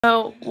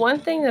So one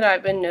thing that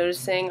I've been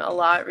noticing a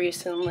lot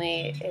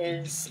recently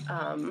is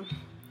the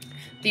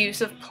use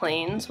of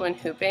planes when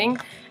hooping,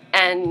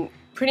 and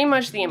pretty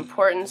much the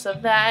importance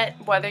of that,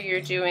 whether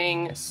you're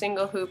doing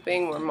single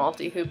hooping or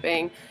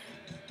multi-hooping.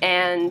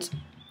 And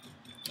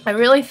I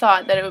really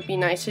thought that it would be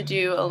nice to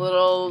do a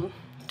little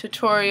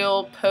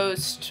tutorial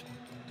post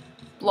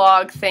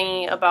blog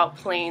thingy about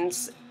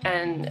planes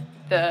and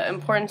the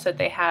importance that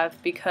they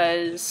have,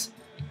 because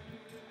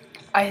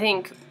I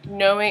think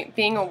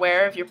being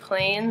aware of your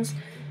planes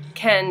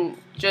can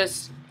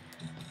just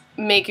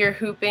make your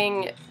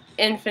hooping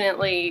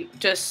infinitely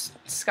just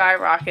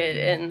skyrocket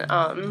in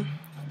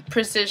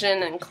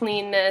precision and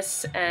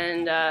cleanness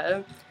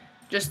and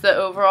just the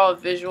overall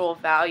visual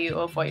value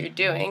of what you're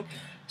doing.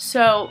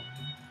 So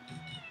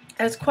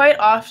it's quite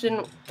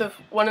often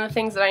one of the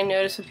things that I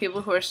notice with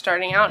people who are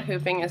starting out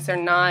hooping is they're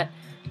not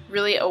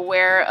really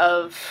aware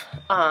of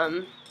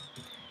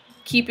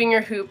keeping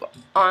your hoop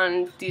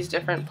on these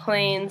different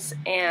planes,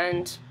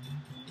 and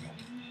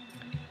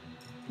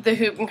the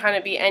hoop can kind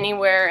of be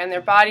anywhere and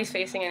their body's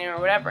facing anywhere or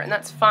whatever, and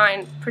that's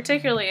fine,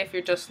 particularly if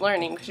you're just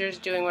learning because you're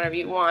just doing whatever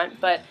you want.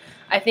 But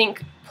I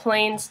think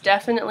planes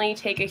definitely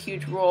take a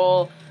huge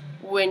role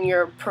when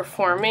you're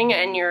performing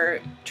and you're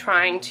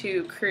trying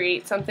to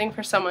create something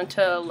for someone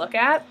to look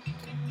at.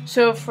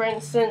 So for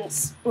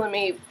instance, let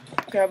me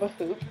grab a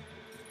hoop.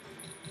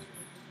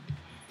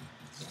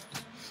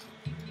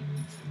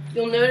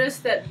 You'll notice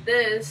that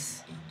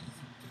this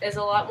is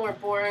a lot more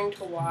boring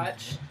to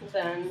watch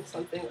than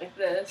something like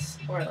this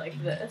or like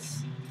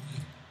this,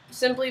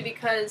 simply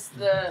because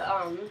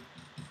of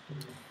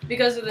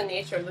the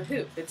nature of the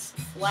hoop. It's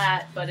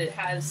flat, but it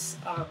has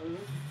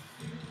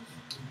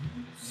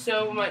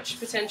so much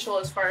potential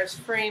as far as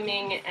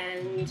framing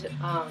and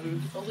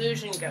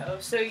illusion go.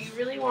 So you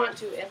really want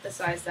to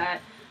emphasize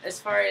that as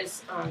far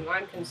as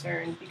I'm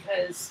concerned,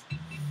 because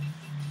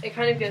it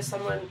kind of gives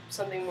someone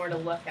something more to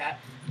look at.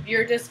 If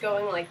you're just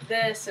going like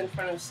this in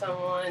front of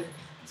someone,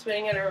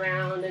 spinning it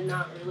around and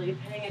not really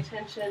paying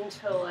attention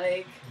to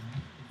like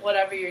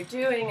whatever you're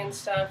doing and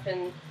stuff,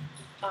 and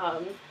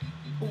how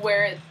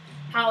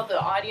the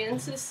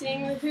audience is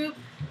seeing the hoop,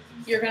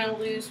 you're going to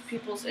lose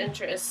people's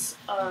interests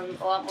a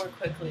lot more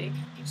quickly.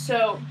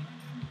 So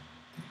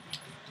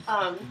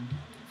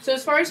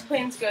as far as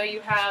planes go,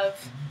 you have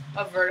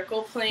a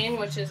vertical plane,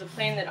 which is a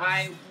plane that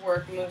I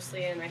work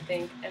mostly in, I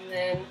think, and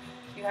then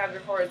you have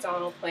your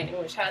horizontal plane,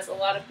 which has a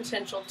lot of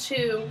potential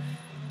too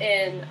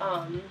in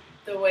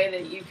the way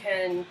that you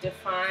can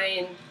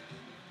define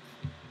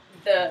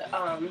the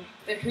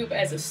hoop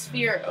as a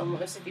sphere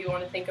almost, if you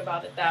want to think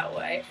about it that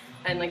way,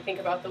 and like think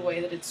about the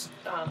way that it's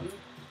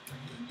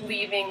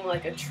leaving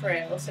like a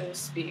trail, so to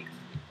speak.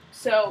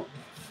 So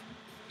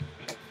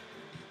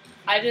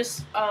I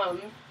just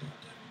I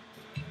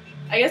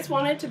guess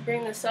wanted to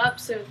bring this up,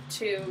 so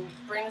to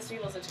bring this to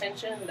people's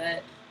attention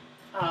that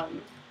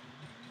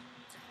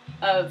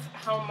of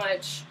how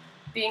much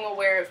being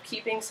aware of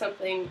keeping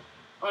something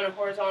on a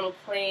horizontal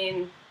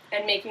plane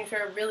and making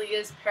sure it really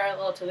is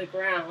parallel to the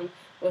ground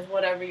with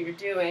whatever you're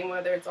doing,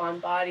 whether it's on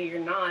body or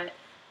not.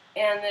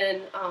 And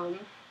then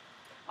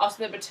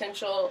also the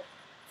potential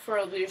for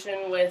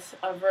illusion with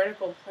a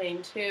vertical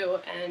plane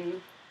too,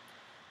 and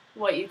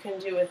what you can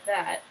do with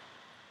that.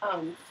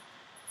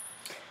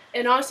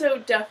 And also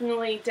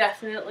definitely,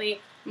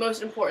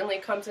 most importantly,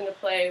 comes into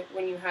play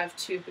when you have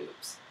two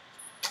hoops.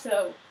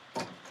 So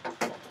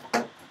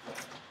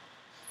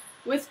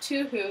with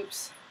two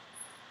hoops,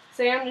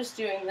 say I'm just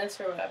doing this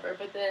or whatever,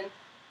 but then,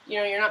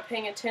 you're not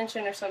paying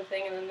attention or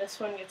something, and then this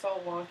one gets all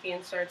wonky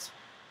and starts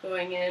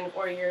going in,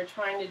 or you're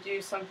trying to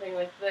do something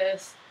like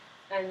this,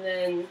 and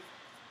then,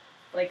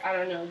 like, I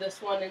don't know,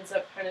 this one ends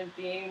up kind of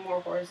being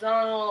more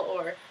horizontal,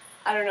 or,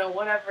 I don't know,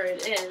 whatever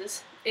it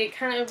is, it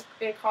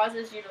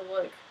causes you to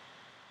look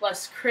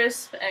less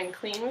crisp and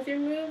clean with your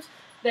moves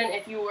than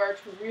if you were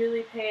to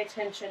really pay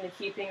attention to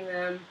keeping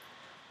them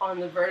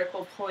on the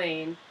vertical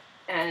plane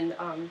and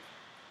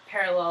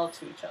parallel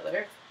to each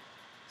other.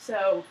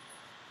 So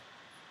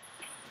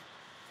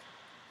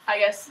I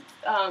guess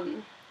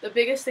the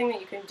biggest thing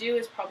that you can do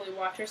is probably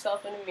watch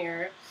yourself in a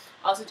mirror.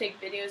 Also take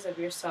videos of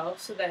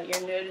yourself so that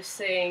you're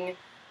noticing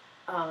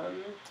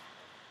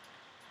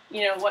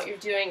what you're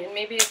doing, and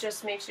maybe it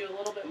just makes you a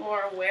little bit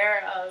more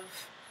aware of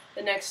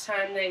the next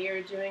time that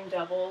you're doing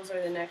doubles,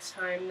 or the next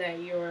time that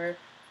you're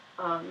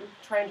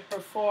trying to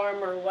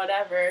perform or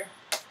whatever,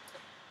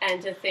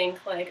 and to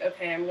think like,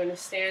 okay, I'm going to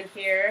stand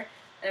here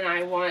and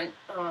I want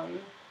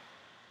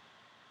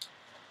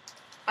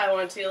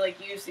to like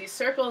use these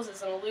circles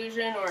as an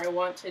illusion, or I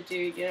want to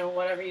do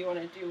whatever you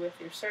want to do with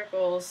your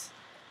circles,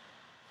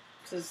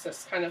 because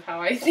that's kind of how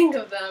I think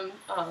of them.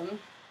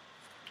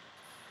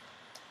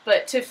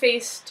 But to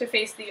face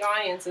the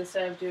audience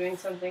instead of doing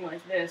something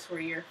like this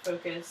where you're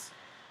focused.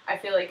 I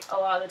feel like a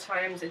lot of the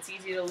times it's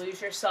easy to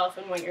lose yourself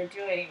in what you're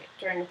doing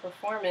during a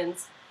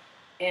performance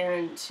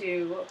and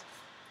to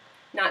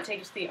not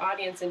take the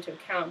audience into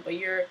account, but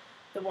you're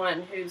the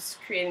one who's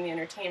creating the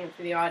entertainment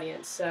for the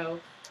audience.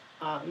 So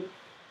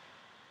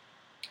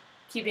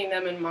keeping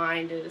them in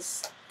mind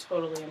is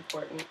totally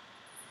important.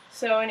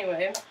 So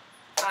anyway,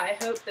 I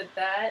hope that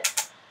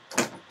that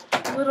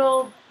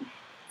little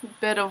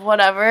bit of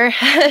whatever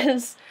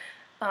has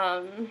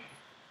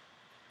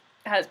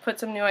put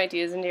some new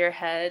ideas into your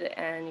head,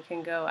 and you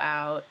can go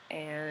out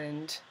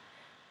and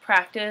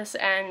practice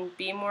and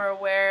be more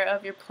aware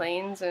of your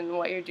planes and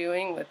what you're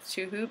doing with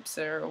 2 hoops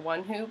or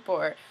 1 hoop,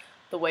 or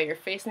the way you're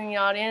facing the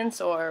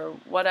audience, or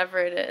whatever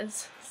it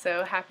is.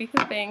 So happy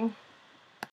hooping!